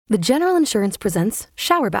The General Insurance presents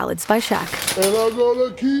Shower Ballads by Shaq. And I'm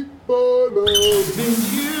gonna keep on loving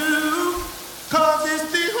you, 'cause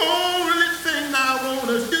it's the only thing I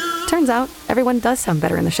wanna do. Turns out, everyone does sound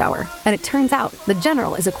better in the shower. And it turns out, The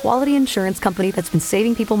General is a quality insurance company that's been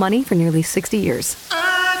saving people money for nearly 60 years.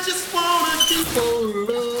 I just wanna keep on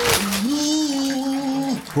loving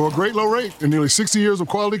you. For a great low rate and nearly 60 years of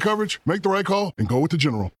quality coverage, make the right call and go with The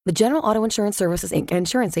General. The General Auto Insurance Services, Inc., an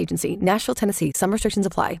insurance agency, Nashville, Tennessee. Some restrictions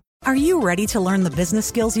apply. Are you ready to learn the business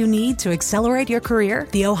skills you need to accelerate your career?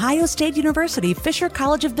 The Ohio State University Fisher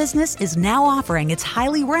College of Business is now offering its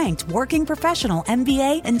highly ranked Working Professional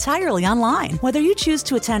MBA entirely online. Whether you choose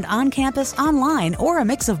to attend on-campus, online, or a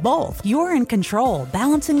mix of both, you're in control,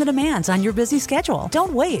 balancing the demands on your busy schedule.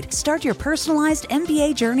 Don't wait. Start your personalized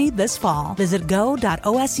MBA journey this fall. Visit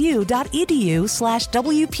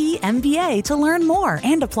go.osu.edu/WPMBA to learn more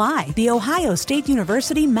and apply. The Ohio State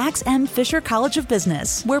University Max M. Fisher College of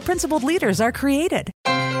Business, where principled leaders are created.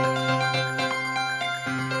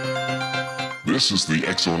 This is the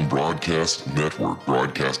X-Zone Broadcast Network,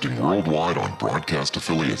 broadcasting worldwide on broadcast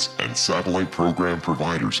affiliates and satellite program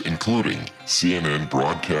providers, including CNN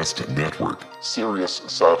Broadcast Network, Sirius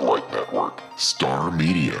Satellite Network, Star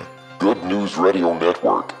Media, Good News Radio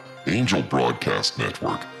Network, Angel Broadcast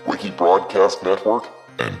Network, Wiki Broadcast Network,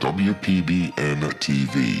 and WPBN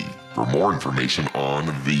TV. For more information on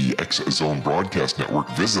the X-Zone Broadcast Network,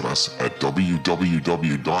 visit us at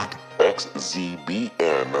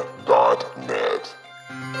www.xzbn.net.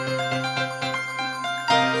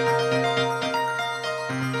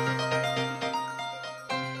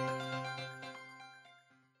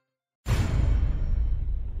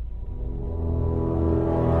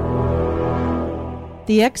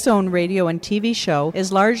 The X-Zone radio and TV show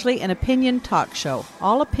is largely an opinion talk show.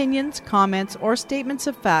 All opinions, comments, or statements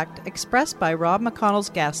of fact expressed by Rob McConnell's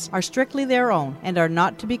guests are strictly their own and are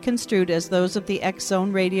not to be construed as those of the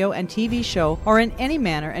X-Zone radio and TV show or in any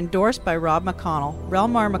manner endorsed by Rob McConnell,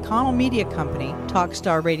 Relmar McConnell Media Company,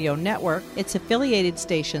 Talkstar Radio Network, its affiliated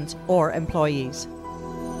stations, or employees.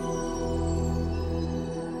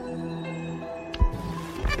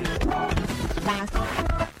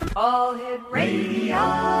 All Hit Radio.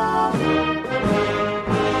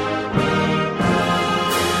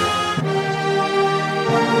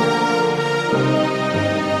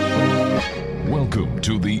 Welcome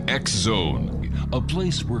to the X-Zone, a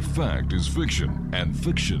place where fact is fiction and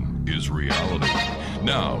fiction is reality.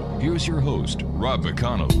 Now, here's your host, Rob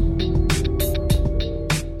McConnell.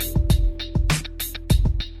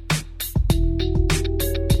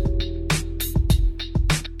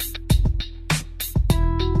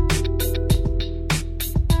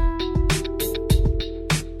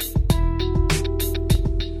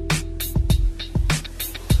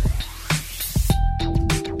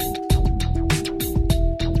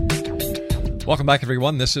 Welcome back,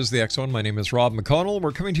 everyone. This is the X-Zone. My name is Rob McConnell.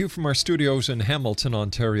 We're coming to you from our studios in Hamilton,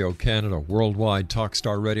 Ontario, Canada. Worldwide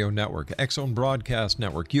Talkstar Radio Network, X-Zone Broadcast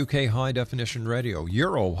Network, UK High Definition Radio,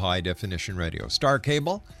 Euro High Definition Radio, Star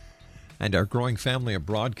Cable, and our growing family of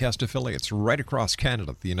broadcast affiliates right across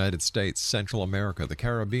Canada, the United States, Central America, the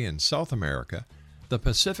Caribbean, South America, the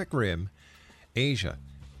Pacific Rim, Asia,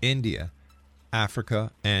 India,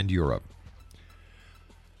 Africa, and Europe.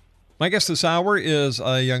 My guest this hour is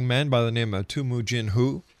a young man by the name of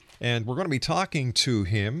TEMUJIN, and we're going to be talking to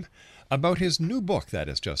him about his new book that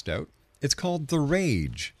is just out. It's called The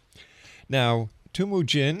Rage. Now,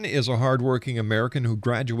 TEMUJIN is a hardworking American who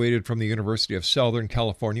graduated from the University of Southern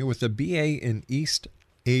California with a BA in East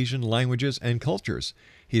Asian languages and cultures.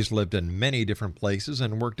 He's lived in many different places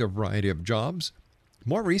and worked a variety of jobs.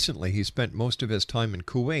 More recently, he spent most of his time in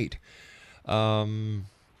Kuwait,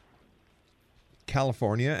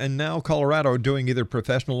 California, and now Colorado, doing either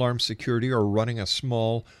professional armed security or running a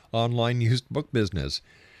small online used book business.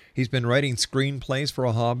 He's been writing screenplays for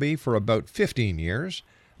a hobby for about 15 years.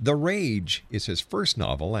 The Rage is his first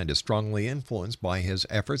novel and is strongly influenced by his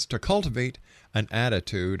efforts to cultivate an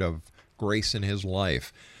attitude of grace in his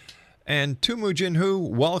life. And TEMUJIN,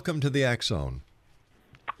 welcome to the X-Zone.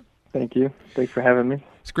 Thank you. Thanks for having me.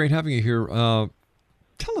 It's great having you here.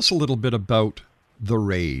 Tell us a little bit about The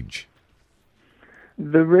Rage.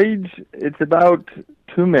 The Rage, it's about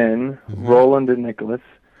two men, Roland and Nicholas,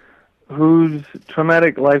 whose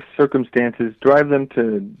traumatic life circumstances drive them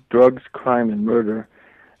to drugs, crime, and murder.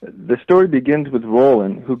 The story begins with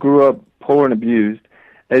Roland, who grew up poor and abused,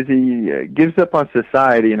 as he gives up on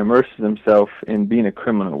society and immerses himself in being a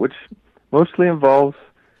criminal, which mostly involves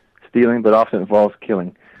stealing, but often involves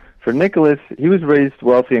killing. For Nicholas, he was raised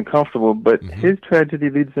wealthy and comfortable, but his tragedy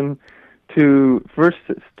leads him to first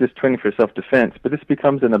just training for self-defense, but this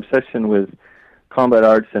becomes an obsession with combat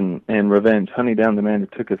arts and revenge, hunting down the man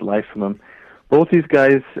who took his life from him. Both these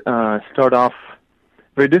guys start off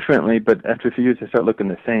very differently, but after a few years they start looking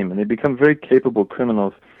the same, and they become very capable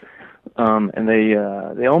criminals. And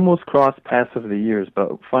they almost cross paths over the years,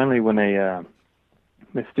 but finally when a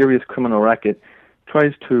mysterious criminal racket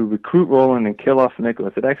tries to recruit Roland and kill off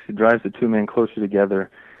Nicholas, it actually drives the two men closer together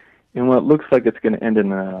in what looks like it's going to end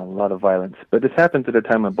in a lot of violence. But this happens at a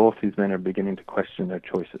time when both these men are beginning to question their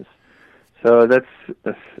choices. So that's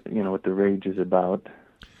what The Rage is about.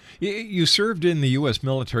 You served in the U.S.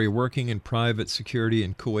 military, working in private security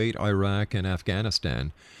in Kuwait, Iraq, and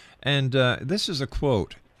Afghanistan. And this is a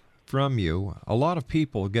quote from you. A lot of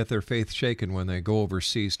people get their faith shaken when they go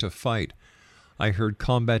overseas to fight. I heard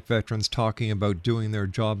combat veterans talking about doing their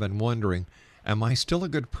job and wondering, am I still a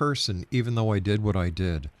good person even though I did what I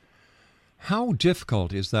did? How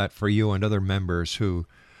difficult is that for you and other members who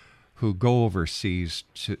go overseas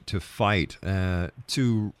to fight,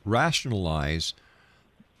 to rationalize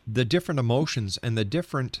the different emotions and the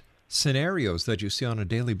different scenarios that you see on a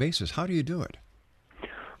daily basis? How do you do it?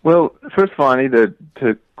 Well, first of all, I need to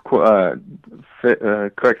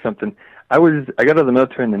correct something. I got out of the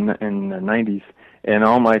military in the 90s, and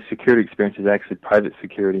all my security experience is actually private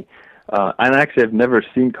security. And actually, I've never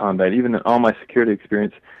seen combat. Even in all my security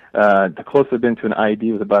experience, the closest I've been to an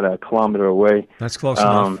IED was about a kilometer away. That's close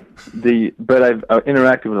enough. But I've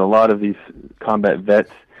interacted with a lot of these combat vets.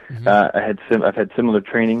 Mm-hmm. I've had similar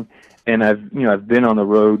training, and I've been on the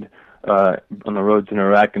road, on the roads in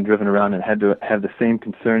Iraq and driven around and had to have the same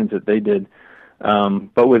concerns that they did,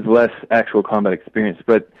 but with less actual combat experience.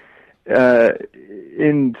 But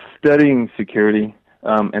in studying security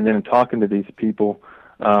and then in talking to these people,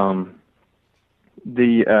 you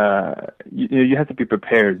have to be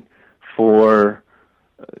prepared for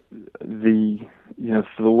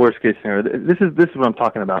for the worst case scenario. This is what I'm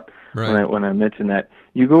talking about when I mention that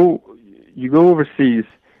you go overseas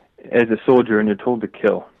as a soldier and you're told to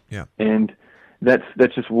kill. Yeah. And that's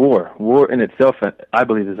just war. War in itself, I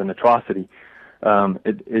believe, is an atrocity.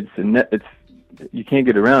 It's you can't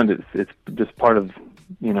get around it. It's just part of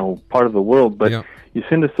the world. But you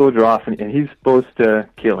send a soldier off, and he's supposed to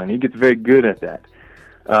kill, and he gets very good at that.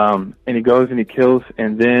 And he goes and he kills,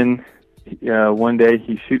 and then one day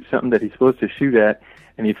he shoots something that he's supposed to shoot at,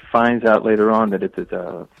 and he finds out later on that it's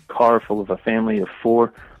a car full of a family of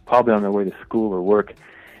 4, probably on their way to school or work.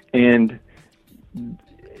 And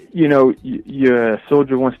your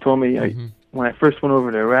soldier once told me, when I first went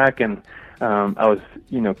over to Iraq and I was,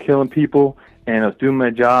 killing people and I was doing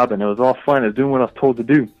my job and it was all fun. I was doing what I was told to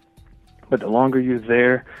do. But the longer you're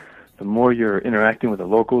there, the more you're interacting with the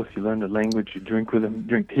locals. You learn the language. You drink with them,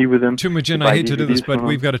 drink tea with them. TEMUJIN, I hate to do this, but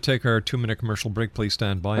we've got to take our 2-minute commercial break. Please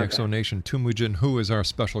stand by. Okay. Exonation. TEMUJIN, who is our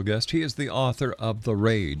special guest. He is the author of The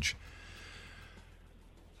Rage.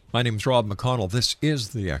 My name's Rob McConnell. This is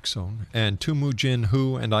the X Zone, and TEMUJIN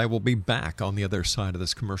Who and I will be back on the other side of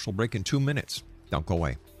this commercial break in 2 minutes. Don't go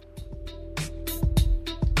away.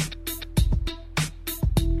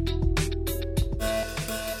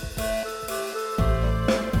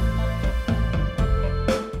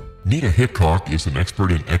 Nita Hickok is an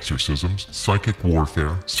expert in exorcisms, psychic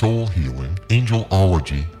warfare, soul healing,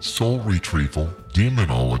 angelology, soul retrieval,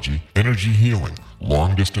 demonology, energy healing,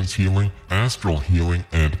 long-distance healing, astral healing,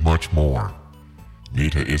 and much more.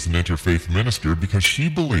 Nita is an interfaith minister because she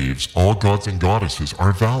believes all gods and goddesses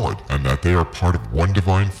are valid and that they are part of one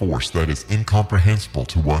divine force that is incomprehensible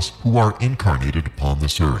to us who are incarnated upon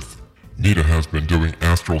this earth. Nita has been doing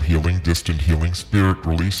astral healing, distant healing, spirit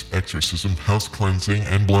release, exorcism, house cleansing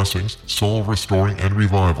and blessings, soul restoring and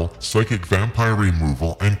revival, psychic vampire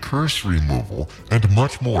removal and curse removal, and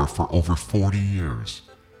much more for over 40 years.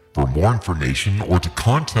 For more information or to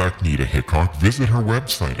contact Nita Hickok, visit her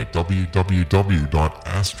website at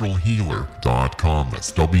www.astralhealer.com.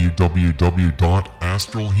 That's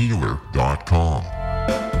www.astralhealer.com.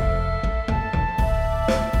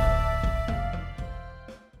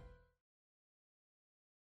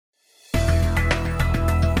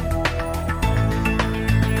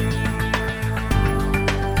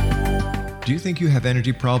 Do you think you have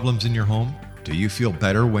energy problems in your home? Do you feel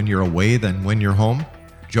better when you're away than when you're home?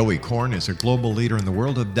 Joey Korn is a global leader in the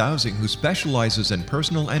world of dowsing who specializes in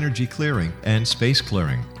personal energy clearing and space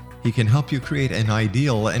clearing. He can help you create an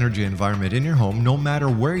ideal energy environment in your home no matter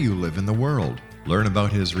where you live in the world. Learn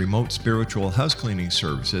about his remote spiritual house cleaning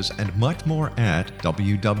services and much more at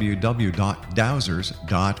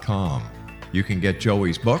www.dowsers.com. You can get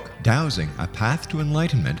Joey's book, Dowsing, A Path to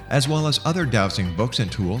Enlightenment, as well as other dowsing books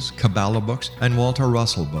and tools, Kabbalah books, and Walter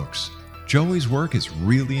Russell books. Joey's work is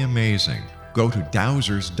really amazing. Go to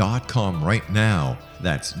dowsers.com right now.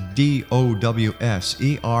 That's DOWSERS.com,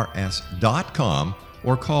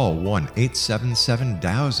 or call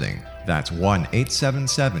 1-877-DOWSING. That's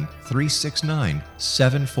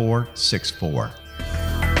 1-877-369-7464.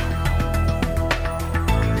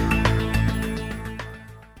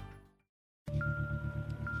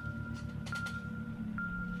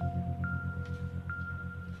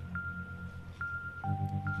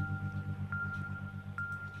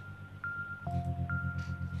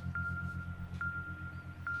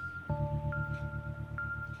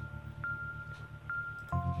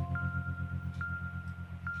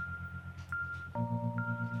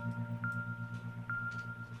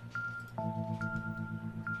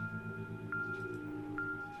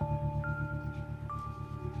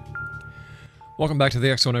 Welcome back to the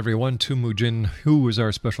X Zone, everyone. TEMUJIN, who is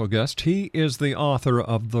our special guest. He is the author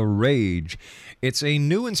of The Rage. It's a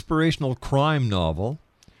new inspirational crime novel.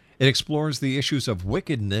 It explores the issues of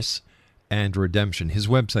wickedness and redemption. His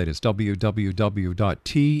website is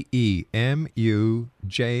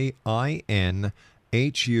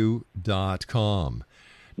www.temujinhu.com.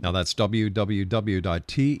 Now that's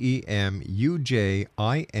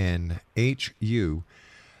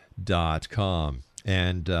www.temujinhu.com.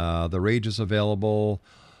 And The Rage is available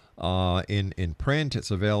in print.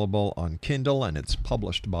 It's available on Kindle, and it's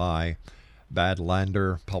published by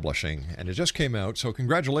Badlander Publishing. And it just came out, so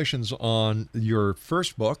congratulations on your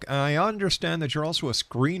first book. I understand that you're also a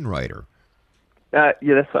screenwriter. I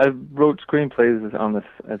wrote screenplays on this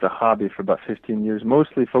as a hobby for about 15 years,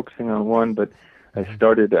 mostly focusing on one, but I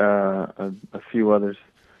started a few others.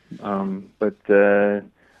 But I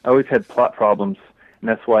always had plot problems, and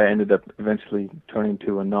that's why I ended up eventually turning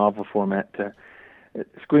to a novel format.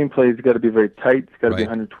 Screenplays got to be very tight. It's got to be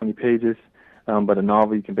 120 pages, but a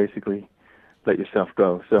novel you can basically let yourself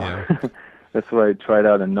go. So that's why I tried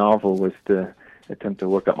out a novel, was to attempt to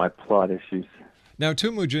work out my plot issues. Now,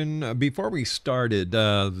 TEMUJIN, before we started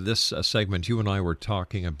this segment, you and I were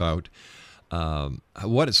talking about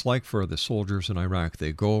what it's like for the soldiers in Iraq.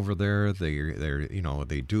 They go over there,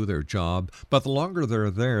 they do their job, but the longer they're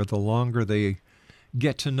there, the longer they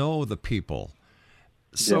get to know the people.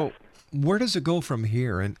 So where does it go from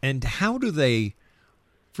here? And how do they,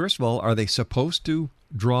 first of all, are they supposed to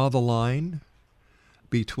draw the line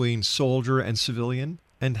between soldier and civilian?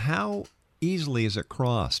 And how easily is it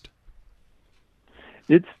crossed?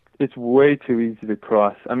 It's way too easy to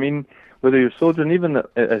cross. I mean, whether you're a soldier, and even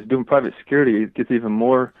as doing private security, it gets even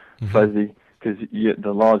more fuzzy, because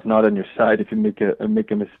the law is not on your side if you make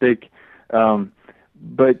a mistake.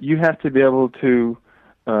 But you have to be able to,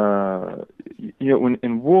 when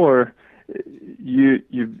in war, you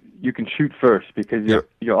can shoot first because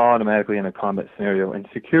you're automatically in a combat scenario. In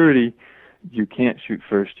security, you can't shoot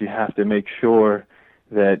first. You have to make sure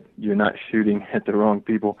that you're not shooting at the wrong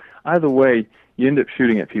people. Either way, you end up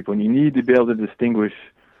shooting at people, and you need to be able to distinguish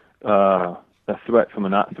a threat from a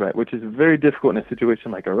not threat, which is very difficult in a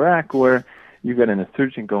situation like Iraq, where you've got an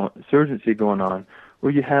insurgency going on,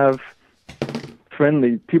 where you have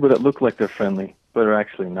friendly people that look like they're friendly but are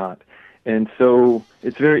actually not. And so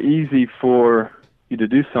it's very easy for you to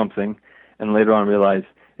do something and later on realize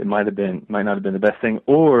it might not have been the best thing,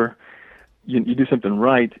 or you do something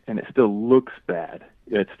right and it still looks bad.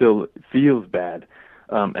 It still feels bad.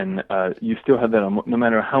 And you still have that, no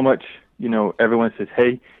matter how much, everyone says,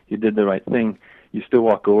 hey, you did the right thing, you still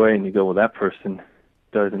walk away and you go, well, that person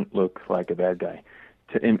doesn't look like a bad guy.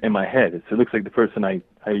 In my head, it looks like the person I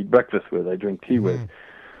eat breakfast with, I drink tea with.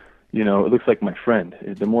 It looks like my friend.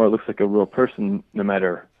 The more it looks like a real person, no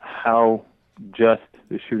matter how just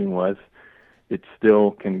the shooting was, it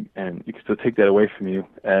still can, and you can still take that away from you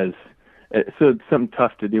so it's something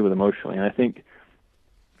tough to deal with emotionally. And I think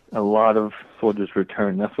a lot of soldiers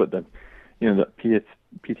return. That's what the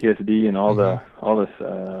PTSD and all this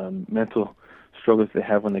mental struggles they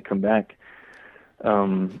have when they come back.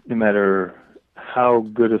 No matter how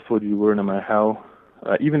good a soldier you were, no matter how,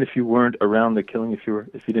 even if you weren't around the killing, if you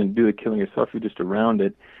didn't do the killing yourself, you're just around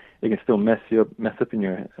it, it can still mess up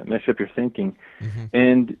your thinking,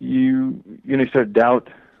 and you start to doubt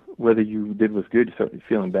whether you did was good. You start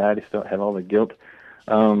feeling bad. You start have all the guilt,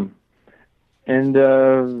 and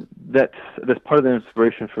that's part of the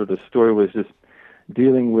inspiration for the story, was just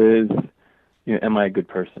dealing with, am I a good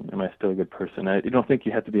person? Am I still a good person? I don't think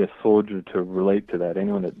you have to be a soldier to relate to that.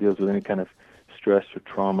 Anyone that deals with any kind of stress or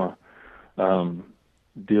trauma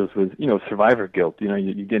deals with, survivor guilt.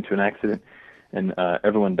 You get into an accident and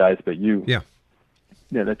everyone dies but you. Yeah,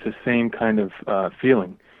 that's the same kind of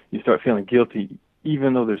feeling. You start feeling guilty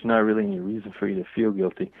even though there's not really any reason for you to feel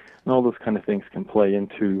guilty. And all those kind of things can play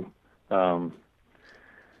into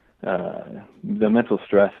the mental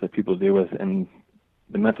stress that people deal with, and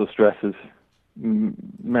the mental stresses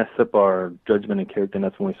mess up our judgment and character, and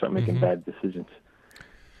that's when we start making bad decisions.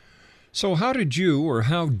 So how do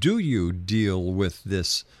you deal with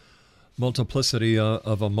this multiplicity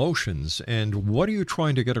of emotions, and what are you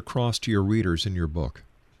trying to get across to your readers in your book?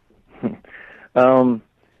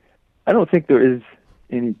 I don't think there is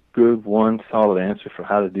any good one solid answer for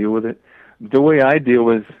how to deal with it. The way I deal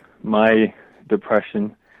with my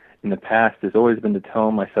depression in the past has always been to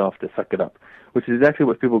tell myself to suck it up, which is exactly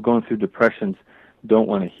what people going through depressions don't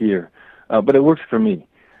want to hear. But it works for me.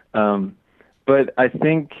 But I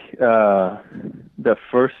think the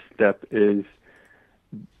first step is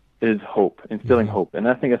hope, instilling hope. And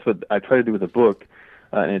I think that's what I try to do with the book.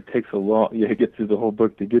 And it takes a lot, you get through the whole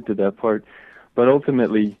book to get to that part. But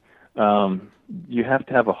ultimately, you have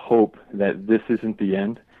to have a hope that this isn't the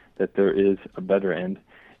end, that there is a better end.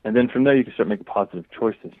 And then from there, you can start making positive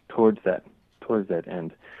choices towards that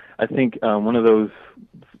end. I think one of those,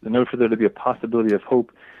 in order for there to be a possibility of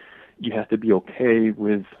hope, you have to be okay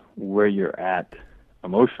with where you're at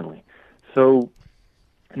emotionally. So,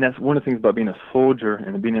 and that's one of the things about being a soldier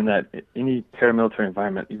and being in that any paramilitary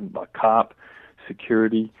environment, even about cop,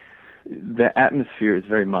 security, the atmosphere is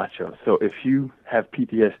very macho. So if you have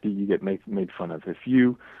PTSD, you get made fun of. If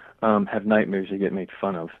you have nightmares, you get made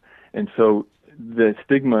fun of. And so the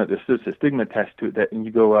stigma, there's just a stigma attached to it that you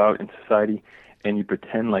go out in society and you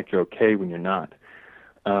pretend like you're okay when you're not.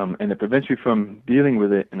 And it prevents you from dealing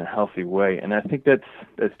with it in a healthy way. And I think that's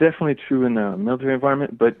definitely true in the military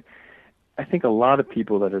environment, but I think a lot of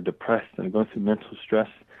people that are depressed and are going through mental stress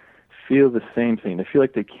feel the same thing. They feel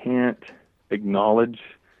like they can't acknowledge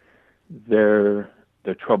their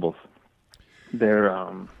troubles. Their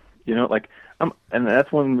and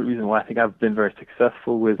that's one reason why I think I've been very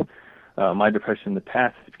successful with my depression in the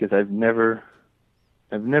past, is because I've never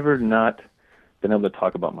not been able to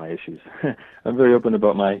talk about my issues. I'm very open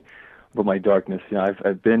about my darkness. You know,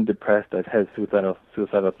 I've been depressed. I've had suicidal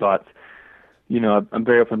thoughts. You know, I'm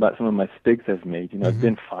very open about some of my mistakes I've made. You know, I've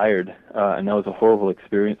been fired, and that was a horrible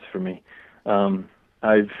experience for me.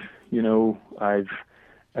 I've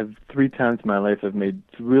 3 times in my life I've made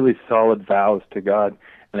really solid vows to God,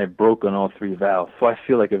 and I've broken all 3 vows. So I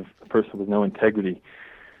feel like a person with no integrity.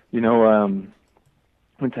 You know,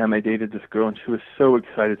 one time I dated this girl, and she was so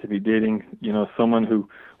excited to be dating, you know, someone who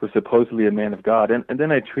was supposedly a man of God, and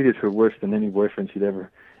then I treated her worse than any boyfriend she'd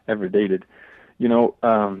ever dated. You know,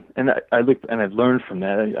 and I looked, and I've learned from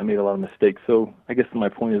that. I made a lot of mistakes. So I guess my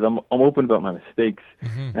point is I'm open about my mistakes.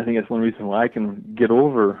 And I think that's one reason why I can get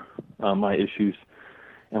over my issues,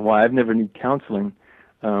 and why I've never need counseling.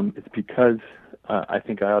 It's because I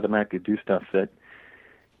think I automatically do stuff that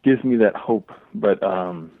gives me that hope. But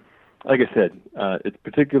like I said, it's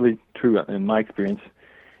particularly true in my experience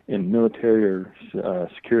in military or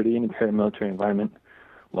security, any paramilitary environment,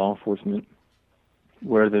 law enforcement,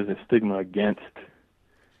 where there's a stigma against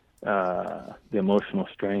the emotional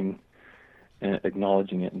strain and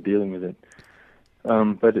acknowledging it and dealing with it.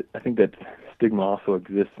 But I think that stigma also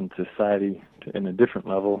exists in society in a different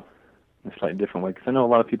level, in a slightly different way, because I know a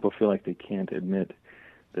lot of people feel like they can't admit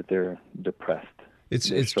that they're depressed. It's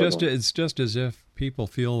just as if people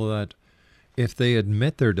feel that if they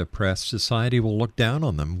admit they're depressed, society will look down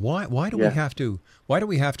on them. Why do we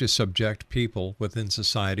have to subject people within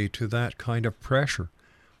society to that kind of pressure?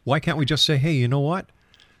 Why can't we just say, hey, you know what?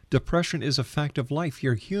 Depression is a fact of life.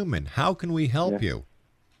 You're human. How can we help you?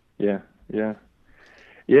 Yeah.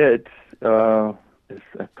 It's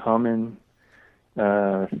a common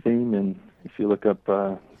theme, and if you look up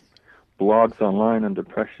blogs online on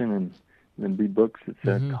depression and then read books, it's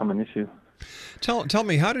a common issue. Tell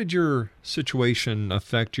me, how did your situation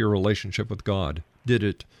affect your relationship with God? Did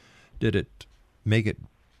it make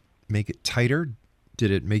it tighter? Did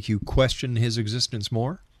it make you question His existence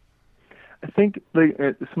more? I think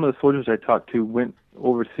some of the soldiers I talked to went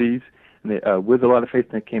overseas and they, with a lot of faith,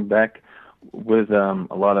 and they came back with a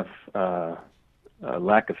lot of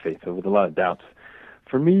lack of faith, or with a lot of doubts.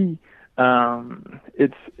 For me,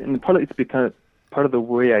 it's because part of the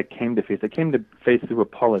way I came to faith. I came to faith through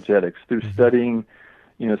apologetics, through studying,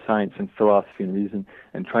 you know, science and philosophy and reason,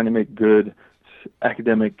 and trying to make good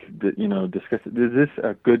academic, you know, discussion. Is this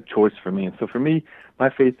a good choice for me? And so for me, my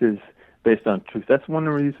faith is based on truth. That's one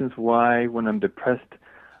of the reasons why when I'm depressed,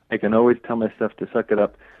 I can always tell myself to suck it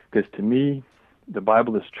up, because to me, the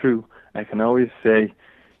Bible is true. I can always say,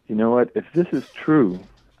 you know what, if this is true,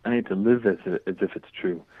 I need to live as if it's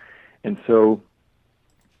true. And so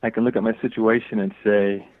I can look at my situation and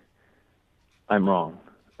say, I'm wrong.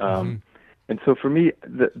 And so for me,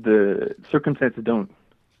 the circumstances don't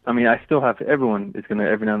I mean, I still have, everyone is going to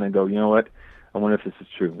every now and then go, you know what, I wonder if this is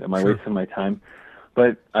true. Am I wasting my time?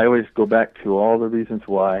 But I always go back to all the reasons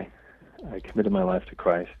why I committed my life to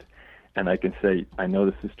Christ, and I can say, I know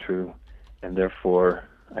this is true, and therefore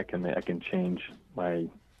I can change my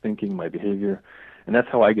thinking, my behavior, and that's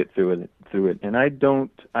how I get through it. And I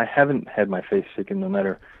haven't had my faith shaken no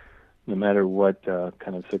matter what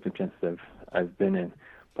kind of circumstances I've been in.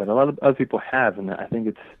 But a lot of other people have, and I think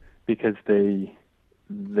it's because a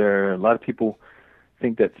lot of people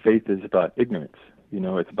think that faith is about ignorance.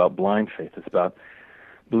 It's about blind faith. It's about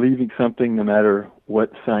believing something no matter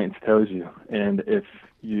what science tells you. And if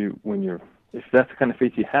that's the kind of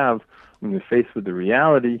faith you have, when you're faced with the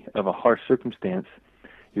reality of a harsh circumstance,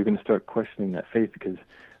 you're going to start questioning that faith because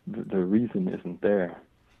the reason isn't there.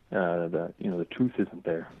 The truth isn't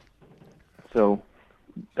there. So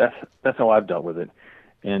that's how I've dealt with it.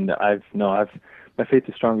 And my faith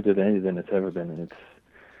is stronger today than it's ever been. And it's,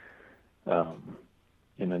 no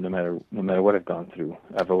matter what I've gone through,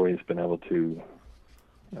 I've always been able to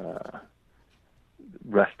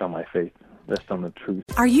rest on my faith, rest on the truth.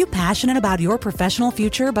 Are you passionate about your professional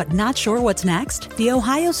future but not sure what's next? The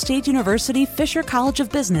Ohio State University Fisher College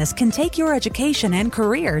of Business can take your education and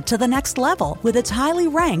career to the next level with its highly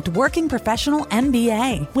ranked working professional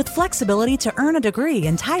MBA. With flexibility to earn a degree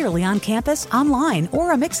entirely on campus, online,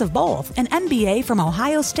 or a mix of both, an MBA from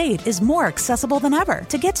Ohio State is more accessible than ever.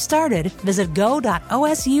 To get started, visit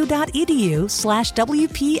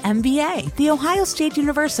go.osu.edu/WPMBA, the Ohio State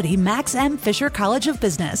University Max M. Fisher College of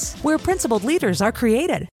Business, where principled leaders are created.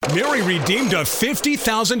 Mary redeemed a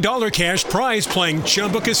 $50,000 cash prize playing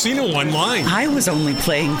Chumba Casino online. I was only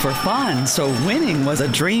playing for fun, so winning was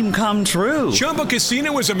a dream come true. Chumba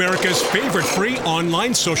Casino is America's favorite free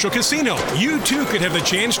online social casino. You too could have the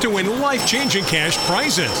chance to win life-changing cash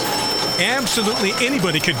prizes. Absolutely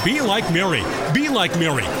anybody could be like Mary. Be like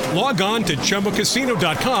Mary. Log on to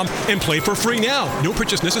ChumbaCasino.com and play for free now. No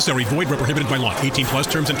purchase necessary. Void where prohibited by law. 18 plus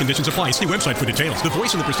terms and conditions apply. See website for details. The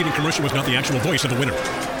voice in the preceding commercial was not the actual voice of the winner.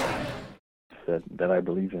 That I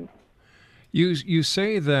believe in. You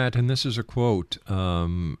say that, and this is a quote,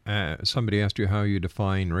 somebody asked you how you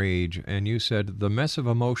define rage, and you said, the mess of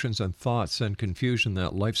emotions and thoughts and confusion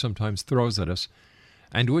that life sometimes throws at us,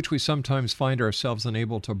 and which we sometimes find ourselves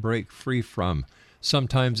unable to break free from.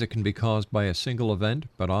 Sometimes it can be caused by a single event,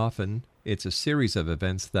 but often it's a series of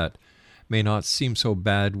events that may not seem so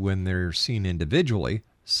bad when they're seen individually,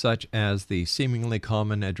 such as the seemingly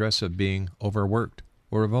common address of being overworked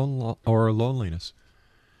or loneliness.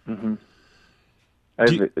 Mm-hmm.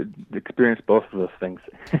 I've experienced both of those things,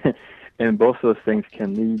 and both of those things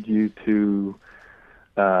can lead you to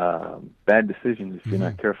bad decisions if you're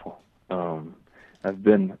not careful. I've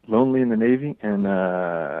been lonely in the Navy and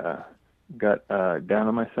got down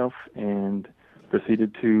on myself and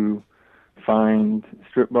proceeded to find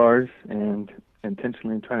strip bars and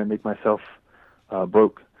intentionally trying to make myself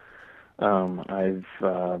broke. I've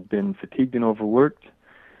been fatigued and overworked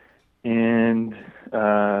and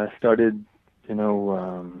started,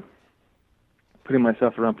 putting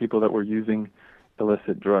myself around people that were using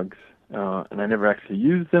illicit drugs. And I never actually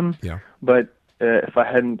used them, but if I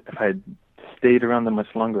had stayed around them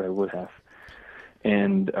much longer, I would have.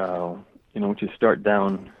 And, once you start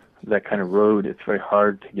down that kind of road, it's very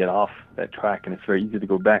hard to get off that track, and it's very easy to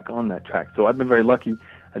go back on that track. So I've been very lucky.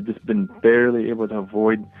 I've just been barely able to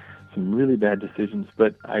avoid some really bad decisions,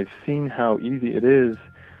 but I've seen how easy it is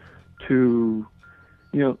to,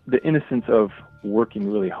 the innocence of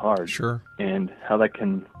working really hard. Sure. And how that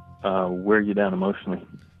can wear you down emotionally.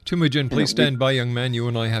 TEMUJIN, please stand by, young man. You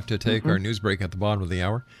and I have to take our news break at the bottom of the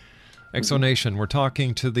hour. Exonation, we're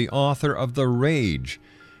talking to the author of The Rage.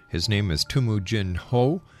 His name is TEMUJIN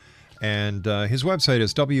Ho, and his website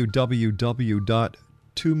is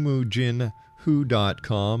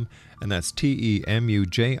www.temujinhu.com, and that's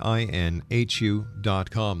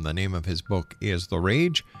TEMUJINHU.com. The name of his book is The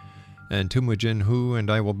Rage, and TEMUJIN Ho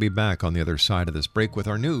and I will be back on the other side of this break with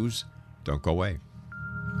our news. Don't go away.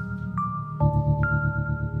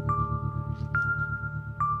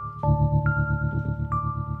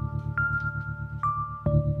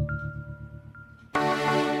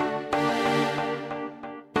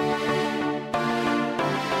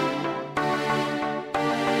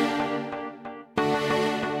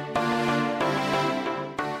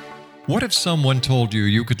 What if someone told you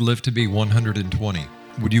you could live to be 120?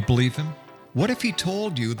 Would you believe him? What if he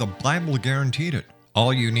told you the Bible guaranteed it?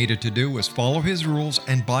 All you needed to do was follow his rules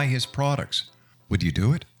and buy his products. Would you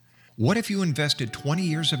do it? What if you invested 20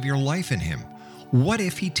 years of your life in him? What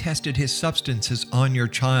if he tested his substances on your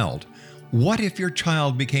child? What if your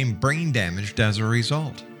child became brain damaged as a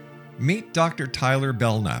result? Meet Dr. Tyler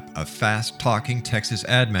Belknap, a fast-talking Texas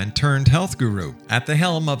admin turned health guru. At the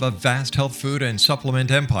helm of a vast health food and supplement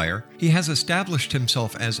empire, he has established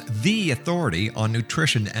himself as the authority on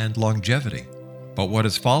nutrition and longevity. But what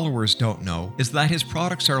his followers don't know is that his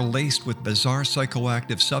products are laced with bizarre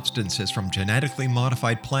psychoactive substances from genetically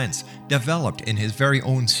modified plants developed in his very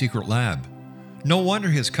own secret lab. No wonder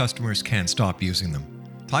his customers can't stop using them.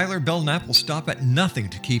 Tyler Belknap will stop at nothing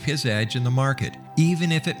to keep his edge in the market,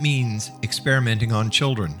 even if it means experimenting on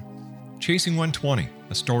children. Chasing 120,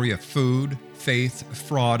 a story of food, faith,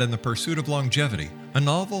 fraud, and the pursuit of longevity, a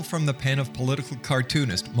novel from the pen of political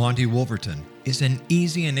cartoonist Monty Wolverton, is an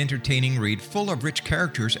easy and entertaining read full of rich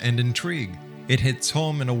characters and intrigue. It hits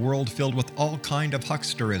home in a world filled with all kind of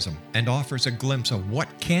hucksterism and offers a glimpse of what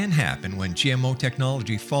can happen when GMO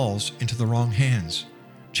technology falls into the wrong hands.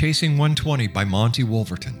 Chasing 120 by Monty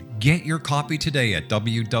Wolverton. Get your copy today at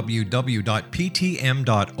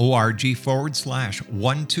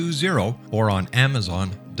www.ptm.org/120 or on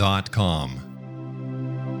Amazon.com.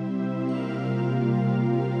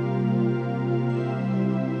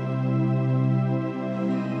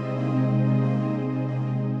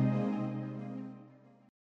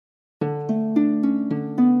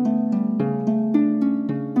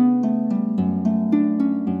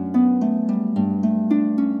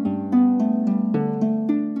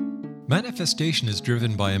 Manifestation is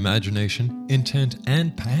driven by imagination, intent,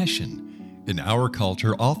 and passion. In our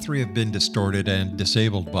culture, all three have been distorted and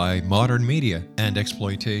disabled by modern media and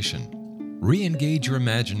exploitation. Re-engage your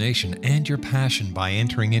imagination and your passion by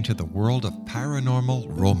entering into the world of paranormal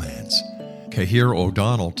romance. Kahir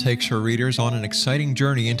O'Donnell takes her readers on an exciting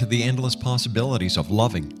journey into the endless possibilities of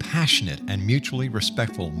loving, passionate, and mutually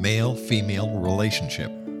respectful male-female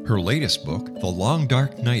relationship. Her latest book, The Long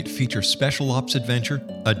Dark Night, features special ops adventure,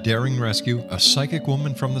 a daring rescue, a psychic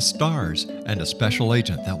woman from the stars, and a special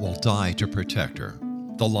agent that will die to protect her.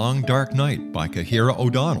 The Long Dark Night by Kahira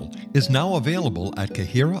O'Donnell is now available at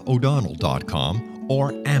KahiraO'Donnell.com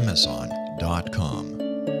or Amazon.com.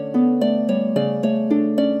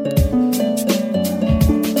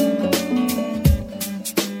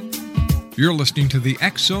 You're listening to the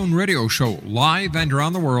X-Zone Radio Show, live and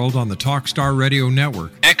around the world on the Talkstar Radio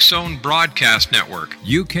Network, X-Zone Broadcast Network,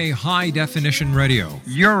 UK High Definition Radio,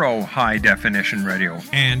 Euro High Definition Radio,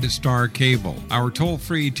 and Star Cable. Our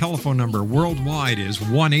toll-free telephone number worldwide is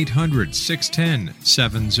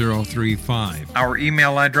 1-800-610-7035. Our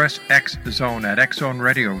email address,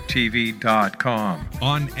 xzone@xzoneradiotv.com.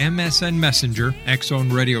 On MSN Messenger,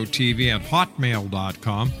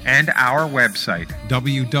 xzoneradiotv@hotmail.com, and our website,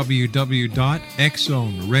 www.xzoneradiotv.com.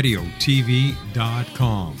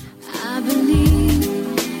 I believe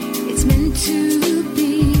it's meant to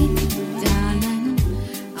be, darling.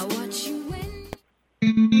 I watch you win.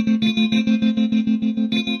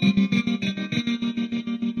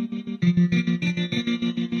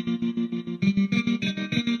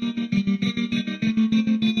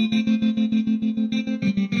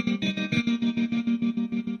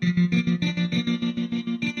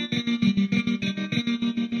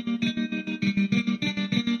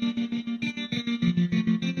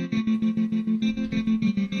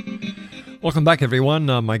 Welcome back, everyone.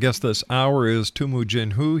 My guest this hour is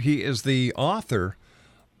TEMUJIN Hu. He is the author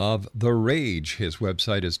of The Rage. His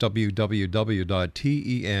website is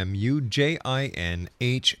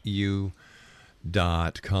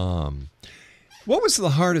www.temujinhu.com. What was the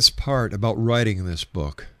hardest part about writing this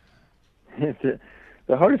book? The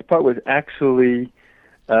hardest part was actually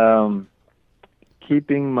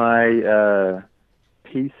keeping my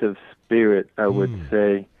peace of spirit, I would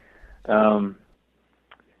say.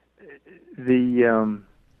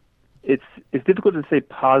 It's difficult to stay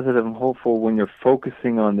positive and hopeful when you're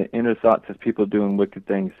focusing on the inner thoughts of people doing wicked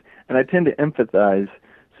things. And I tend to empathize,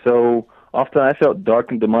 so often I felt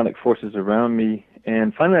dark and demonic forces around me.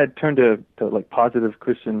 And finally, I turned to like positive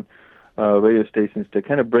Christian radio stations to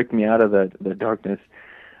kind of break me out of the darkness.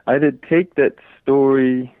 I had to take the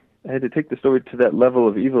story to that level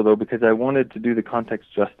of evil, though, because I wanted to do the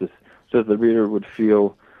context justice, so the reader would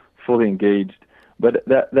feel fully engaged. But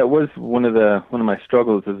that was one of my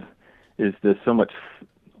struggles is there's so much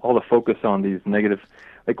all the focus on these negative.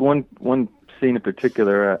 Like one scene in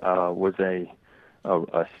particular was a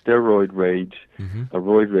steroid rage, a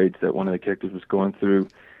roid rage that one of the characters was going through,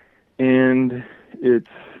 and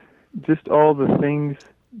it's just all the things,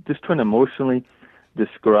 just trying to emotionally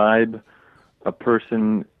describe a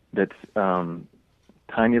person that's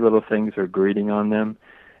tiny little things are grating on them.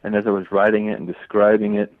 And as I was writing it and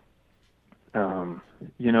describing it,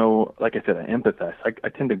 like I said, I empathize. I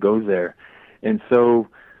tend to go there. And so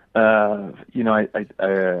I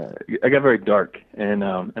got very dark, and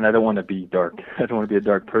I don't want to be dark. I don't want to be a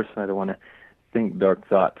dark person. I don't want to think dark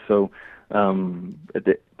thoughts. So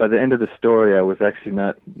by the end of the story, I was actually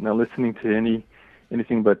not listening to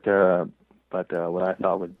anything but what I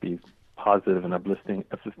thought would be positive and uplifting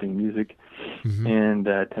music, and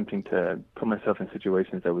attempting to put myself in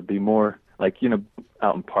situations that would be more like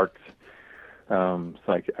out in parks. So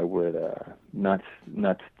I would not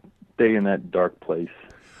stay in that dark place.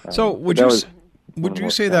 So would you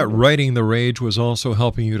say that writing The Rage was also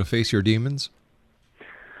helping you to face your demons?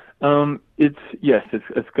 It's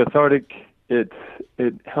cathartic. It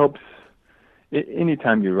helps.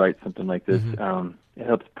 Anytime you write something like this, it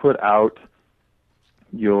helps put out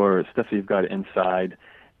your stuff that you've got inside,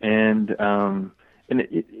 and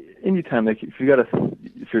anytime, like if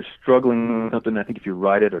you're struggling with something, I think if you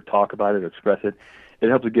write it or talk about it or express it, it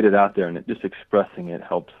helps to get it out there, and just expressing it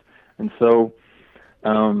helps. And so,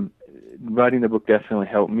 writing the book definitely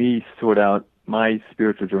helped me sort out my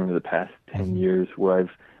spiritual journey of the past 10 years, where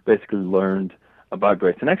I've basically learned about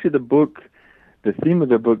grace. And actually, the theme of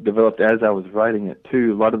the book developed as I was writing it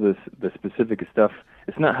too. A lot of the specific stuff.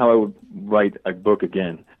 It's not how I would write a book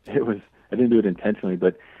again. I didn't do it intentionally,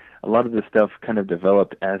 but a lot of the stuff kind of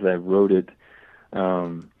developed as I wrote it.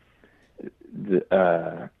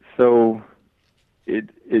 So it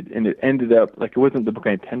ended up like it wasn't the book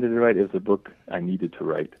I intended to write. It was the book I needed to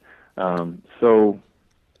write.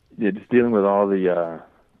 Just dealing with all the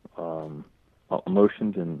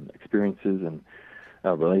emotions and experiences and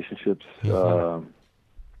relationships,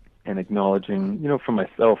 and acknowledging, for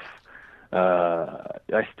myself,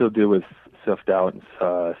 I still deal with self-doubt and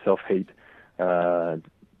self-hate.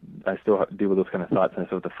 I still deal with those kind of thoughts, and I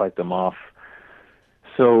still have to fight them off.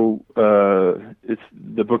 So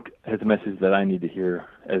the book has a message that I need to hear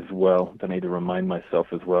as well, that I need to remind myself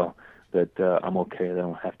as well, that I'm okay, that I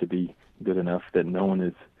don't have to be good enough, that no one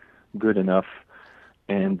is good enough,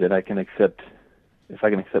 and that I can accept. If I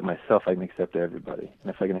can accept myself, I can accept everybody. And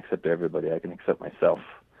if I can accept everybody, I can accept myself.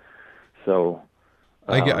 So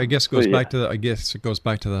I guess it goes back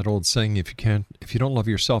to that old saying: if you don't love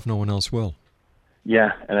yourself, no one else will.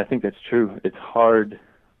 Yeah, and I think that's true. It's hard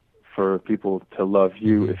for people to love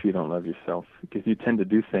you if you don't love yourself, because you tend to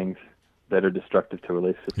do things that are destructive to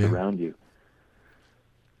relationships around you.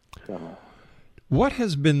 So, what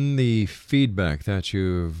has been the feedback that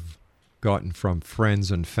you've gotten from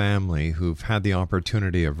friends and family who've had the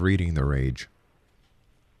opportunity of reading The Rage?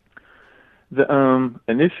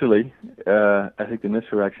 Initially, I think the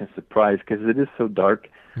initial reaction is surprise, because it is so dark.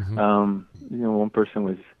 One person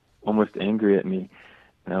was almost angry at me,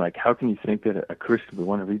 and I'm like, how can you think that a Christian would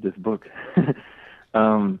want to read this book?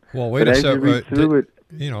 Well, wait a second.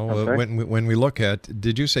 When we look at,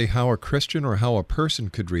 did you say how a Christian or how a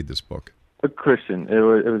person could read this book? A Christian. It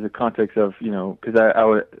was a context of, because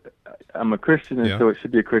I'm a Christian, and so it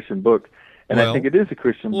should be a Christian book. And I think it is a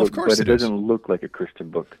Christian book, but it doesn't look like a Christian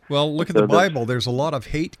book. Well, look at the Bible. There's a lot of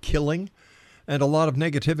hate, killing, and a lot of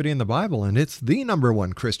negativity in the Bible, and it's the number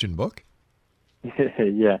one Christian book.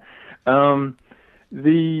 Yeah. There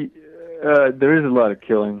is a lot of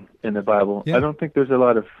killing in the Bible. Yeah. I don't think there's a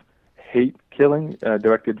lot of hate killing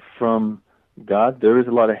directed from God. There is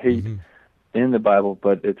a lot of hate in the Bible,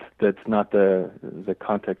 but that's not the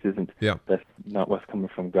context isn't. Yeah. That's not what's coming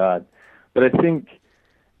from God. But I think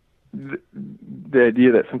the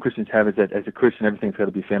idea that some Christians have is that as a Christian, everything's got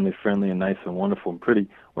to be family friendly and nice and wonderful and pretty,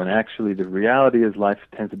 when actually the reality is life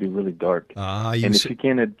tends to be really dark. If you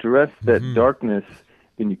can't address that darkness,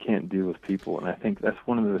 then you can't deal with people. And I think that's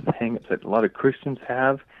one of the hang-ups that a lot of Christians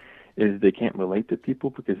have, is they can't relate to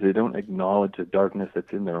people because they don't acknowledge the darkness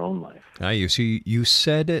that's in their own life. You see, you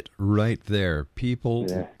said it right there.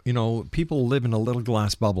 People, people live in a little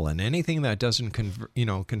glass bubble, and anything that doesn't,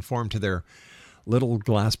 conform to their little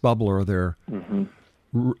glass bubble or their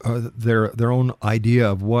own idea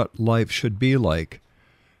of what life should be like,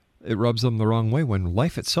 it rubs them the wrong way. When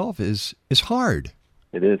life itself is hard.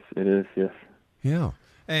 It is. Yes. Yeah,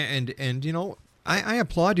 and I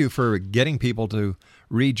applaud you for getting people to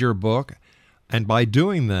read your book, and by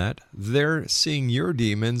doing that, they're seeing your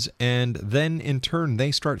demons, and then in turn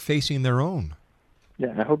they start facing their own.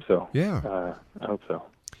 Yeah, I hope so. Yeah, I hope so.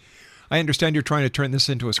 I understand you're trying to turn this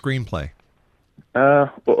into a screenplay.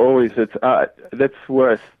 Well, always. It's that's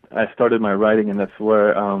where I started my writing, and that's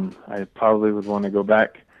where I probably would want to go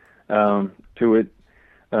back to it.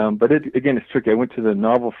 But it's tricky. I went to the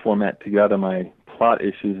novel format to get out of my plot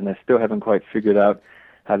issues, and I still haven't quite figured out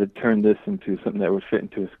how to turn this into something that would fit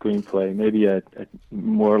into a screenplay. Maybe a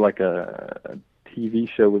more like a TV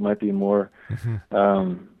show might be more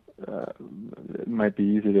it might be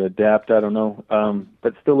easy to adapt. I don't know,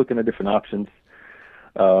 but still looking at different options.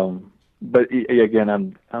 But again,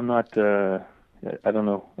 I'm not. I don't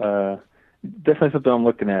know. Definitely something I'm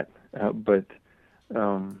looking at, but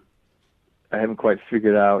I haven't quite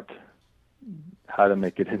figured out how to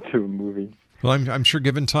make it into a movie. Well, I'm sure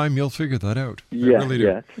given time you'll figure that out. Yeah, I really do.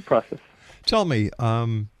 Yeah, it's a process. Tell me,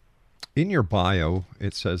 in your bio,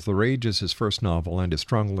 it says The Rage is his first novel and is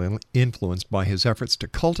strongly influenced by his efforts to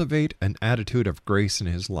cultivate an attitude of grace in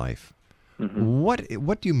his life. Mm-hmm.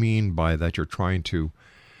 What do you mean by that? You're trying to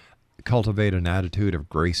cultivate an attitude of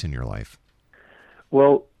grace in your life?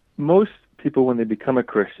 Well, most people, when they become a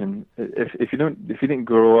Christian, if you didn't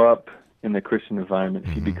grow up in the Christian environment,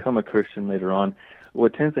 if you become a Christian later on,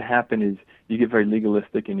 what tends to happen is you get very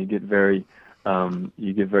legalistic and you get very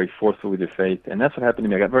forceful with your faith, and that's what happened to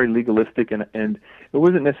me. I got very legalistic, and it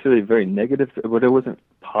wasn't necessarily very negative, but it wasn't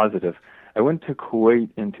positive. I went to Kuwait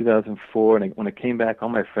in 2004, and when I came back, all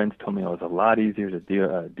my friends told me I was a lot easier to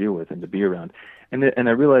deal with and to be around, and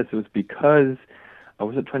I realized it was because I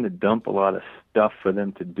wasn't trying to dump a lot of stuff for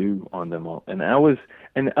them to do on them all, and I was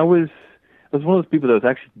one of those people that was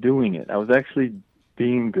actually doing it. I was actually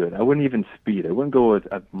being good. I wouldn't even speed. I wouldn't go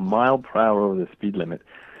a mile per hour over the speed limit.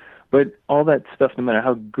 But all that stuff, no matter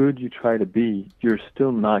how good you try to be, you're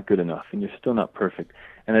still not good enough, and you're still not perfect.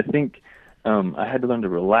 And I think I had to learn to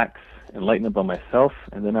relax and lighten up on myself,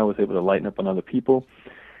 and then I was able to lighten up on other people.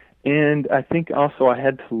 And I think also I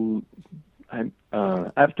have to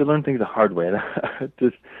learn things the hard way.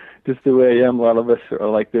 just the way I am. A lot of us are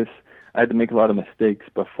like this. I had to make a lot of mistakes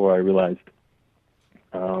before I realized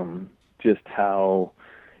just how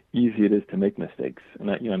easy it is to make mistakes.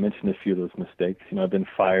 And I mentioned a few of those mistakes. I've been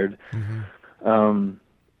fired. Mm-hmm.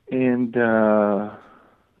 And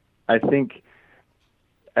I think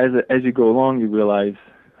as you go along, you realize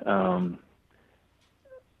I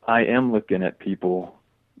am looking at people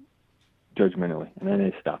judgmentally, and I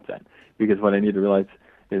need to stop that. Because what I need to realize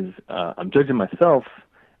is I'm judging myself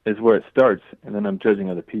is where it starts, and then I'm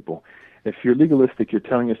judging other people. If you're legalistic, you're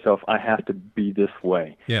telling yourself, I have to be this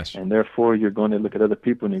way. Yes. And therefore, you're going to look at other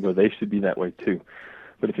people and you go, they should be that way too.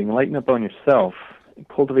 But if you can lighten up on yourself, and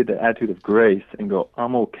cultivate the attitude of grace and go,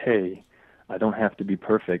 I'm okay. I don't have to be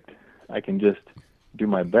perfect. I can just do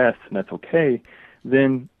my best, and that's okay.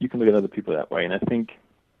 Then you can look at other people that way. And I think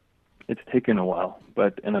it's taken a while,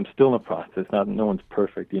 and I'm still in the process. No one's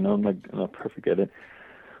perfect, I'm not perfect at it.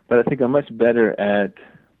 But I think I'm much better at,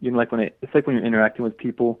 it's like when you're interacting with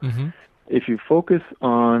people. Mm-hmm. If you focus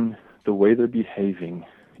on the way they're behaving,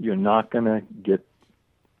 you're not going to be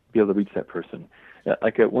able to reach that person.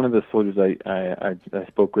 Like one of the soldiers I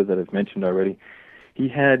spoke with that I've mentioned already, he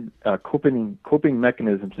had coping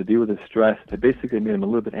mechanisms to deal with his stress that basically made him a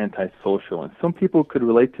little bit antisocial. And some people could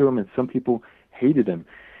relate to him, and some people hated him.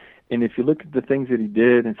 And if you look at the things that he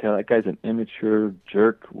did and say, oh, that guy's an immature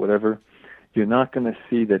jerk, whatever, you're not going to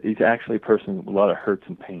see that he's actually a person with a lot of hurts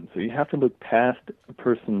and pain. So you have to look past a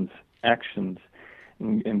person's actions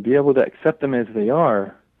and be able to accept them as they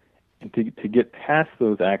are, and to get past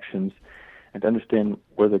those actions and to understand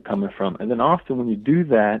where they're coming from. And then often when you do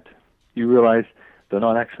that, you realize they're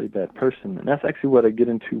not actually a bad person. And that's actually what I get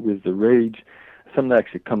into with The Rage, something that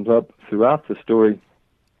actually comes up throughout the story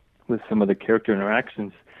with some of the character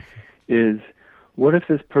interactions is, what if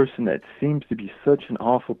this person that seems to be such an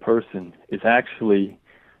awful person is actually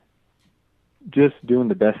just doing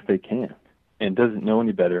the best they can and doesn't know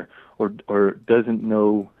any better, or doesn't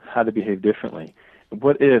know how to behave differently?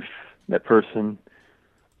 What if that person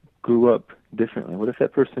grew up differently? What if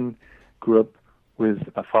that person grew up with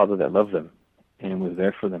a father that loved them and was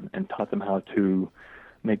there for them and taught them how to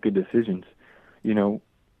make good decisions? He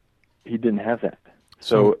didn't have that.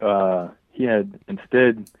 So he had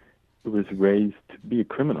instead was raised to be a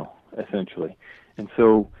criminal, essentially. And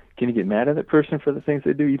so can you get mad at that person for the things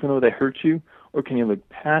they do, even though they hurt you? Or can you look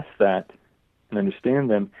past that and understand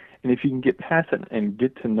them? And if you can get past it and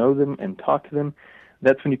get to know them and talk to them,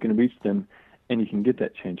 that's when you can reach them and you can get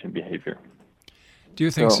that change in behavior. Do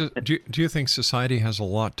you think do you think society has a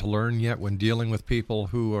lot to learn yet when dealing with people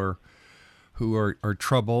who are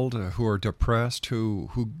troubled, who are depressed,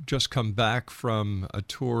 who just come back from a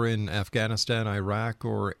tour in Afghanistan, Iraq,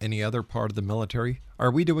 or any other part of the military?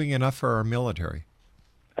 Are we doing enough for our military?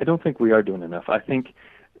 I don't think we are doing enough. I think,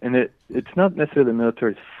 and it's not necessarily the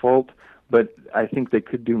military's fault, but I think they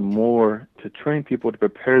could do more to train people, to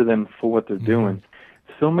prepare them for what they're doing.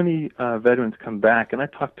 So many veterans come back, and I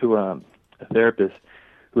talked to a therapist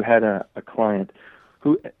who had a client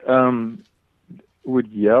who would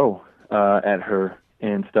yell at her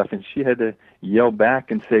and stuff, and she had to yell back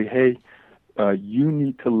and say, hey, you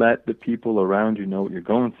need to let the people around you know what you're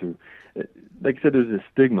going through. Like I said, there's this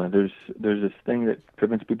stigma. There's this thing that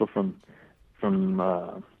prevents people from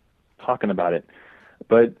talking about it.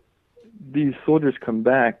 But these soldiers come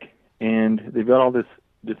back, and they've got all this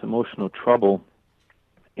emotional trouble,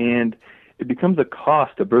 and it becomes a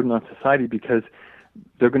cost, a burden on society, because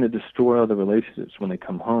they're going to destroy all the relationships when they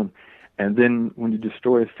come home. And then when you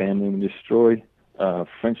destroy a family, when you destroy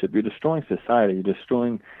friendship, you're destroying society. You're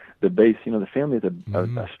destroying the base. You know, the family is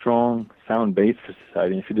a strong, sound base for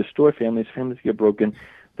society. And if you destroy families get broken.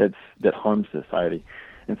 That harms society.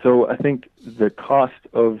 And so I think the cost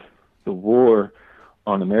of the war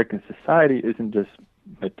on American society isn't just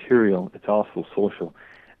material; it's also social.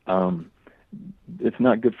 It's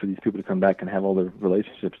not good for these people to come back and have all their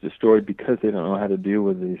relationships destroyed because they don't know how to deal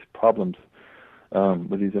with these problems,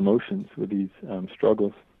 with these emotions, with these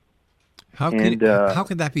struggles. How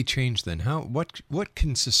can that be changed then? What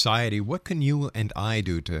can society, what can you and I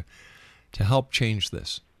do to help change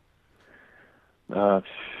this? I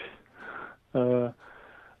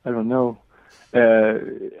don't know.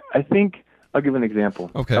 I think I'll give an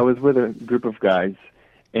example. Okay. I was with a group of guys,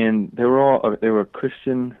 and they were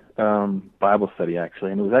Christian Bible study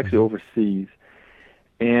actually, and it was actually overseas.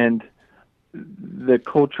 And the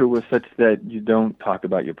culture was such that you don't talk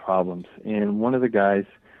about your problems. And one of the guys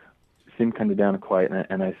seemed kind of down and quiet,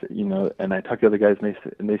 and I said, and I talked to the other guys,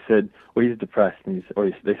 and they said, well, he's depressed, and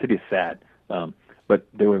they said he's sad. But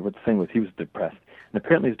what the thing was, he was depressed, and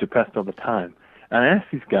apparently he's depressed all the time. And I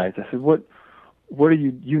asked these guys, I said, what are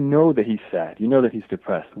you know that he's sad, you know that he's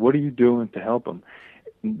depressed, what are you doing to help him?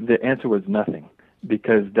 The answer was nothing,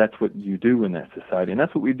 because that's what you do in that society, and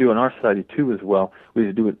that's what we do in our society too as well.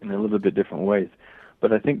 We do it in a little bit different ways.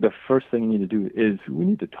 But I think the first thing you need to do is we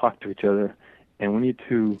need to talk to each other, and we need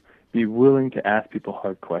to be willing to ask people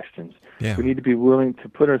hard questions. Yeah. We need to be willing to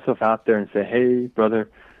put ourselves out there and say, hey, brother,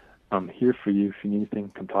 I'm here for you. If you need anything,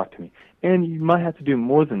 come talk to me. And you might have to do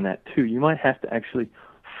more than that, too. You might have to actually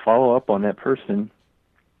follow up on that person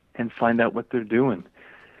and find out what they're doing,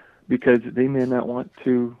 because they may not want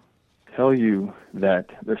to tell you that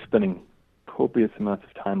they're spending copious amounts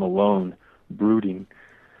of time alone, brooding,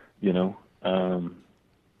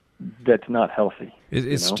 that's not healthy.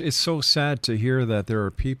 It's so sad to hear that there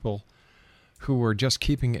are people who are just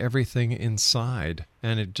keeping everything inside,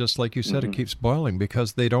 and it just like you said, it keeps boiling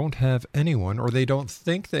because they don't have anyone, or they don't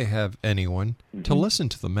think they have anyone to listen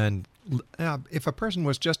to them. And if a person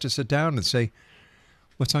was just to sit down and say,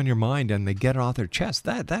 "What's on your mind?" and they get it off their chest,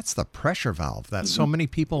 that's the pressure valve that so many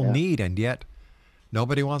people need, and yet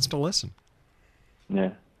nobody wants to listen.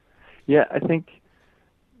 Yeah.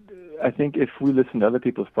 I think if we listen to other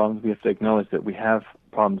people's problems, we have to acknowledge that we have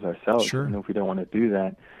problems ourselves. Sure. And if we don't want to do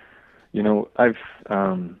that, I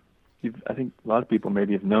think a lot of people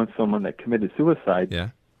maybe have known someone that committed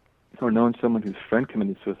suicide, or known someone whose friend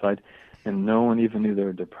committed suicide, and no one even knew they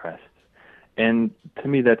were depressed. And to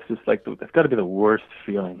me, that's just like that's got to be the worst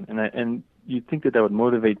feeling. And you'd think that would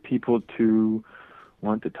motivate people to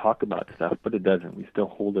want to talk about stuff, but it doesn't. We still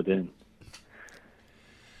hold it in.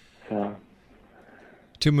 So.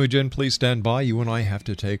 TEMUJIN, please stand by. You and I have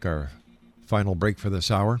to take our final break for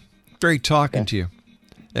this hour. Great talking to you.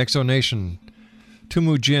 Exonation,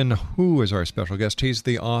 TEMUJIN Hu is our special guest. He's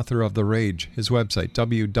the author of The Rage. His website,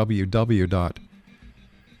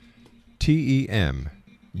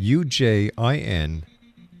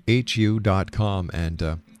 www.temujinhu.com.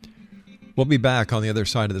 And we'll be back on the other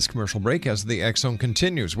side of this commercial break as the X Zone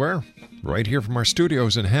continues. We're right here from our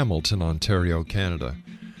studios in Hamilton, Ontario, Canada.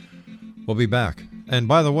 We'll be back. And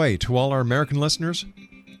by the way, to all our American listeners,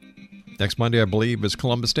 next Monday, I believe, is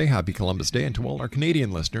Columbus Day. Happy Columbus Day. And to all our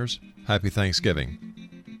Canadian listeners, happy Thanksgiving.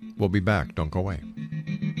 We'll be back. Don't go away.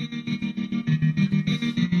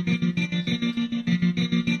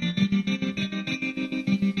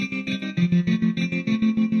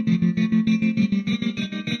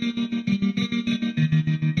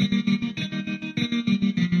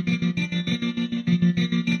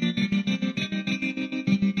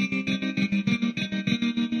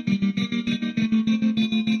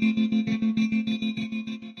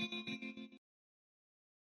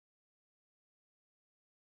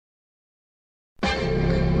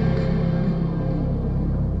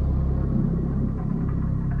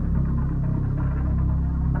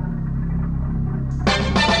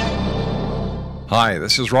 Hi,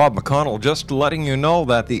 this is Rob McConnell, just letting you know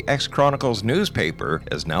that the X-Chronicles newspaper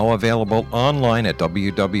is now available online at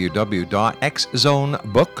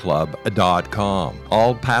www.xzonebookclub.com.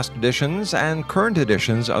 All past editions and current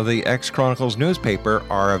editions of the X-Chronicles newspaper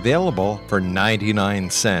are available for 99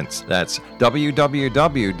 cents. That's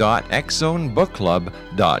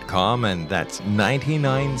www.xzonebookclub.com, and that's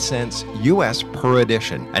 99 cents US per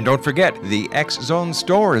edition. And don't forget, the X-Zone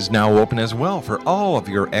store is now open as well for all of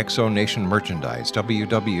your X-Zone Nation merchandise.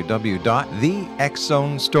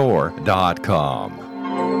 www.thexzonestore.com.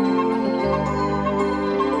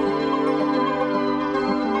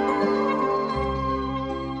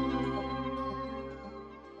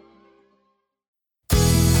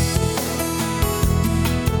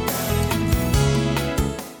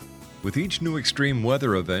 With each new extreme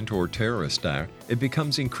weather event or terrorist act, it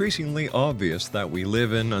becomes increasingly obvious that we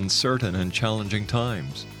live in uncertain and challenging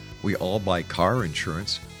times. We all buy car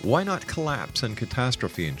insurance. Why not collapse and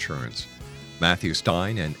catastrophe insurance? Matthew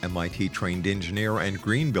Stein, an MIT-trained engineer and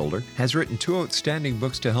green builder, has written 2 outstanding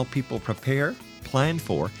books to help people prepare, plan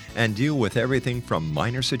for, and deal with everything from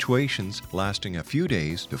minor situations lasting a few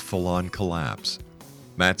days to full-on collapse.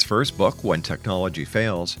 Matt's first book, When Technology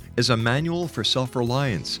Fails, is a manual for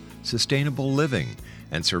self-reliance, sustainable living,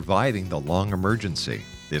 and surviving the long emergency.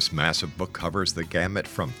 This massive book covers the gamut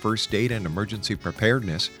from first aid and emergency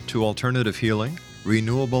preparedness to alternative healing,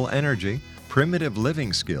 renewable energy, primitive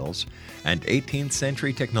living skills, and 18th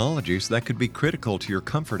century technologies that could be critical to your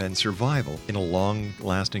comfort and survival in a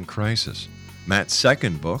long-lasting crisis. Matt's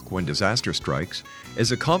second book, When Disaster Strikes,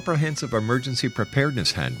 is a comprehensive emergency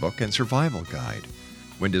preparedness handbook and survival guide.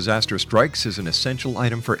 When Disaster Strikes is an essential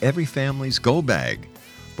item for every family's go bag.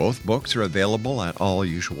 Both books are available at all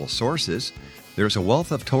usual sources. There's a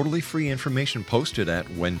wealth of totally free information posted at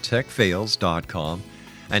whentechfails.com,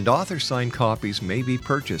 and author-signed copies may be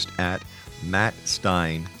purchased at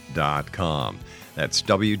mattstein.com. That's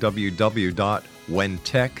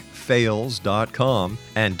www.whentechfails.com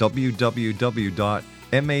and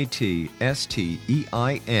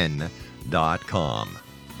www.mattstein.com.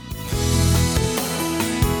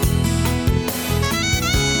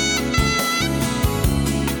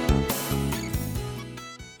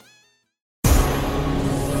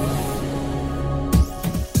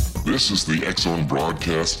 This is the X-Zone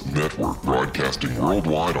Broadcast Network, broadcasting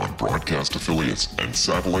worldwide on broadcast affiliates and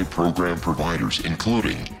satellite program providers,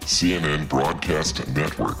 including CNN Broadcast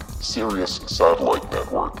Network, Sirius Satellite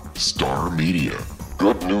Network, Star Media,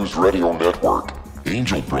 Good News Radio Network,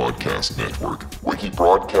 Angel Broadcast Network, Wiki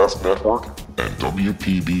Broadcast Network, and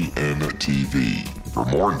WPBN TV. For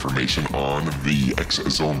more information on the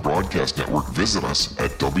X-Zone Broadcast Network, visit us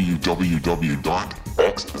at www.xzbn.net.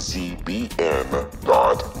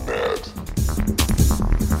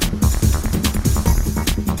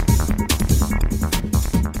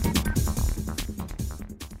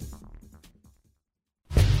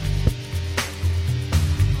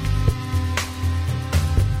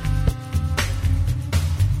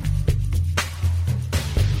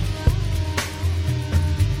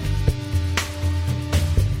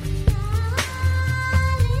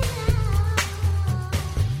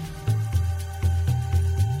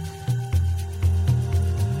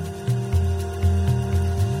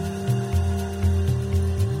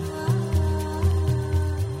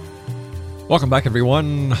 Welcome back,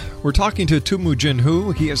 everyone. We're talking to TEMUJIN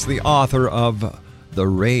Hu. He is the author of The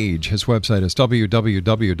Rage. His website is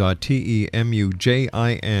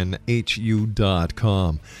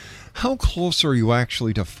www.temujinhu.com. How close are you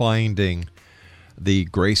actually to finding the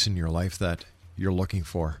grace in your life that you're looking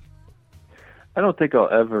for? I don't think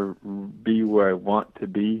I'll ever be where I want to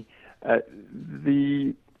be. I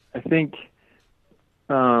think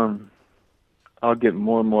I'll get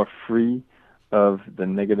more and more free of the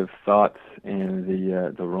negative thoughts and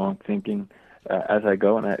the wrong thinking as I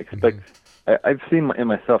go, and I expect. I've seen in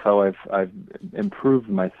myself how I've improved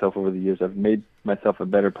myself over the years. I've made myself a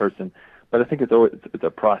better person, but I think it's a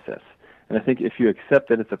process. And I think if you accept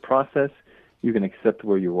that it's a process, you can accept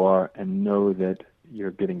where you are and know that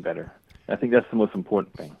you're getting better. I think that's the most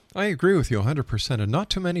important thing. I agree with you 100%, and not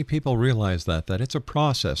too many people realize that it's a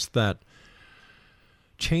process, that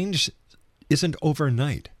change isn't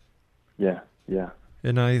overnight. Yeah.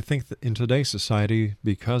 And I think that in today's society,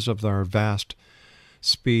 because of our vast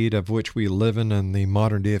speed of which we live in and the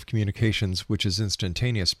modern day of communications, which is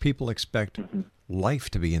instantaneous, people expect life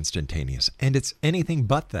to be instantaneous, and it's anything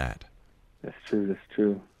but that. That's true.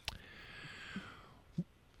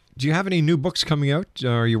 Do you have any new books coming out?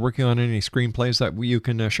 Are you working on any screenplays that you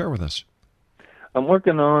can share with us? I'm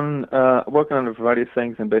working on a variety of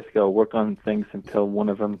things, and basically I'll work on things until one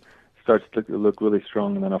of them starts to look really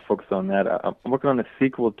strong, and then I'll focus on that. I'm working on a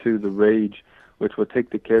sequel to The Rage, which will take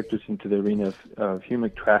the characters into the arena of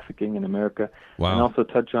human trafficking in America, Wow. and also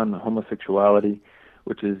touch on homosexuality,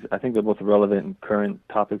 which is, I think they're both relevant and current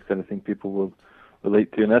topics that I think people will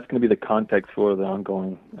relate to, and that's going to be the context for the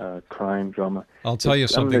ongoing crime drama. I'll tell you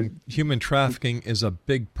something, human trafficking is a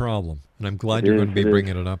big problem, and I'm glad you're going to be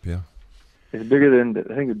bringing it up, yeah. It's bigger than,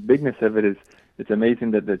 I think the bigness of it is, it's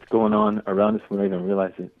amazing that it's going on around us, we don't even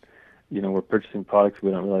realize it. You know, we're purchasing products,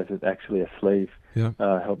 we don't realize it's actually a slave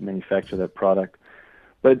helped manufacture that product.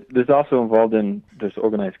 But there's also there's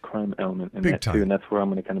organized crime element in that too, and that's where I'm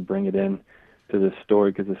going to kind of bring it in to this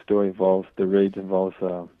story, because the story involves, The Rage involves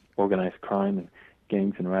organized crime and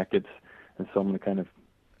gangs and rackets, and so I'm going to kind of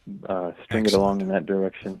string it along in that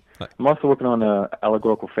direction. I'm also working on an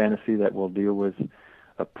allegorical fantasy that will deal with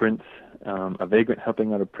a prince, a vagrant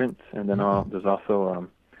helping out a prince, and then there's also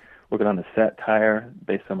working on a satire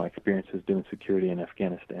based on my experiences doing security in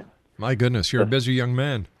Afghanistan. My goodness, you're a busy young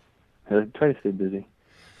man. I try to stay busy.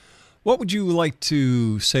 What would you like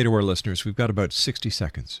to say to our listeners? We've got about 60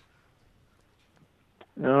 seconds.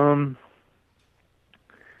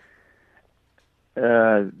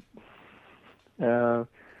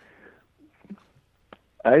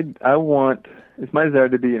 It's my desire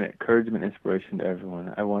to be an encouragement, inspiration to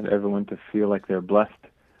everyone. I want everyone to feel like they're blessed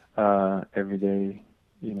every day,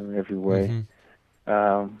 every way.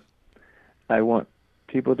 I want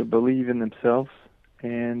people to believe in themselves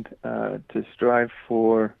and to strive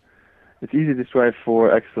for. It's easy to strive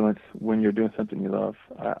for excellence when you're doing something you love.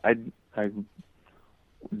 I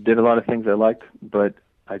did a lot of things I liked, but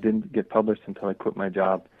I didn't get published until I quit my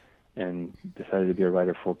job and decided to be a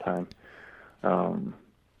writer full time.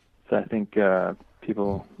 So I think I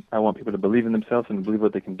want people to believe in themselves and believe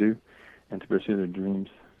what they can do and to pursue their dreams.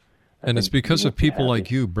 And it's because of people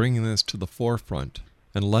like you bringing this to the forefront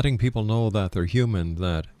and letting people know that they're human,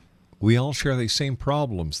 that we all share these same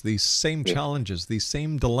problems, these same challenges, these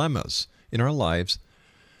same dilemmas in our lives,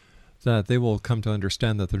 that they will come to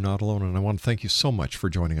understand that they're not alone. And I want to thank you so much for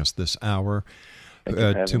joining us this hour.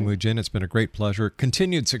 TEMUJIN, it's been a great pleasure.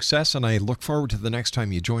 Continued success, and I look forward to the next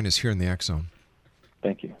time you join us here in the X Zone.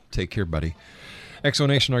 Thank you. Take care, buddy.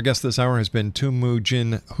 Exonation, our guest this hour has been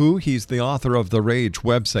TEMUJIN Hu. He's the author of The Rage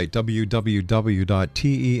website,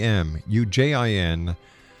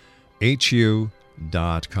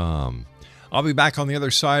 www.temujinhu.com. I'll be back on the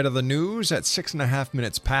other side of the news at 6.5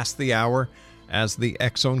 minutes past the hour as the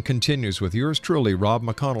X Zone continues with yours truly, Rob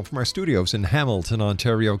McConnell, from our studios in Hamilton,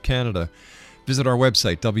 Ontario, Canada. Visit our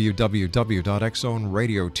website,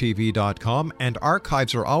 www.xzoneradiotv.com, and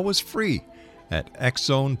archives are always free at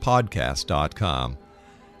xzonepodcast.com.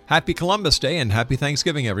 Happy Columbus Day and happy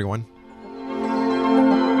Thanksgiving, everyone.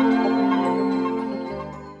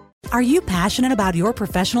 Are you passionate about your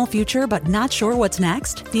professional future but not sure what's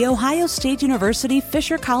next? The Ohio State University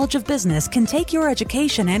Fisher College of Business can take your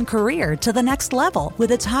education and career to the next level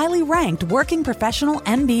with its highly ranked working professional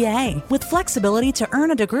MBA. With flexibility to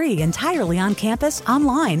earn a degree entirely on campus,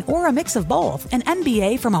 online, or a mix of both, an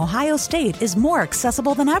MBA from Ohio State is more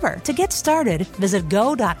accessible than ever. To get started, visit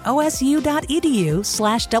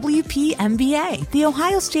go.osu.edu/WPMBA, the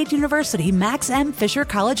Ohio State University Max M. Fisher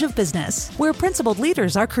College of Business, where principled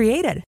leaders are created